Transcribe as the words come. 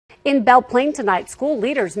In Belle Plaine tonight, school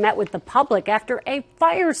leaders met with the public after a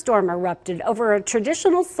firestorm erupted over a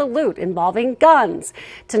traditional salute involving guns.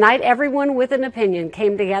 Tonight, everyone with an opinion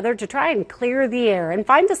came together to try and clear the air and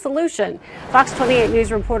find a solution. Fox 28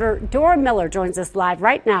 News reporter Dora Miller joins us live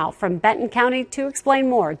right now from Benton County to explain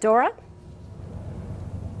more. Dora?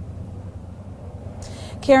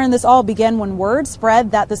 Karen, this all began when word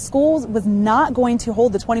spread that the school was not going to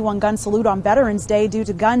hold the 21-gun salute on Veterans Day due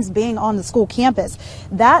to guns being on the school campus.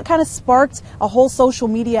 That kind of sparked a whole social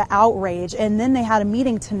media outrage, and then they had a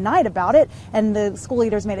meeting tonight about it, and the school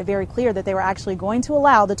leaders made it very clear that they were actually going to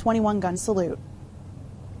allow the 21-gun salute.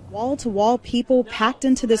 Wall-to-wall people packed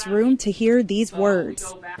into this room to hear these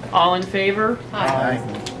words. All in favor? Aye.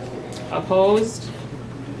 Opposed?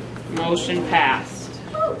 Motion passed.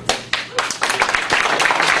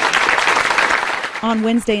 On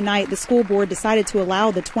Wednesday night, the school board decided to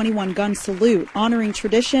allow the 21-gun salute, honoring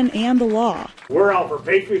tradition and the law. We're out for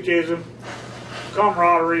patriotism,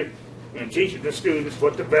 camaraderie, and teaching the students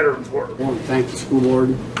what the veterans were. I want to thank the school board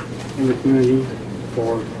and the community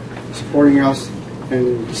for supporting us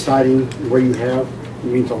and deciding the way you have. It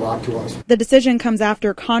means a lot to us. The decision comes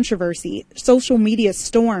after controversy, social media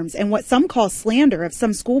storms, and what some call slander of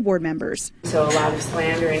some school board members. So a lot of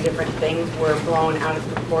slander and different things were blown out of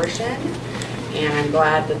proportion. And I'm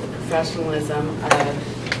glad that the professionalism of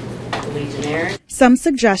the Legionnaires. Some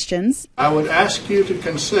suggestions. I would ask you to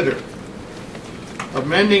consider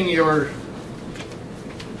amending your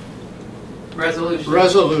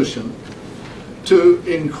resolution to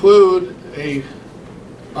include a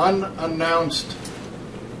unannounced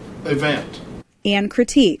event. And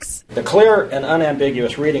critiques. The clear and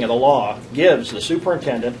unambiguous reading of the law gives the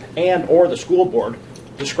superintendent and or the school board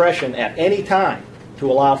discretion at any time to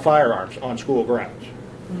allow firearms on school grounds.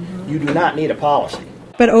 You do not need a policy.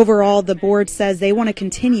 But overall, the board says they want to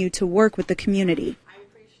continue to work with the community.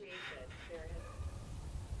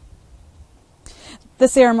 The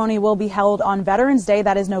ceremony will be held on Veterans Day.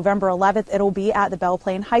 That is November 11th. It'll be at the Belle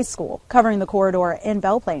Plaine High School. Covering the corridor in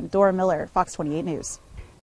Belle Plaine, Dora Miller, Fox 28 News.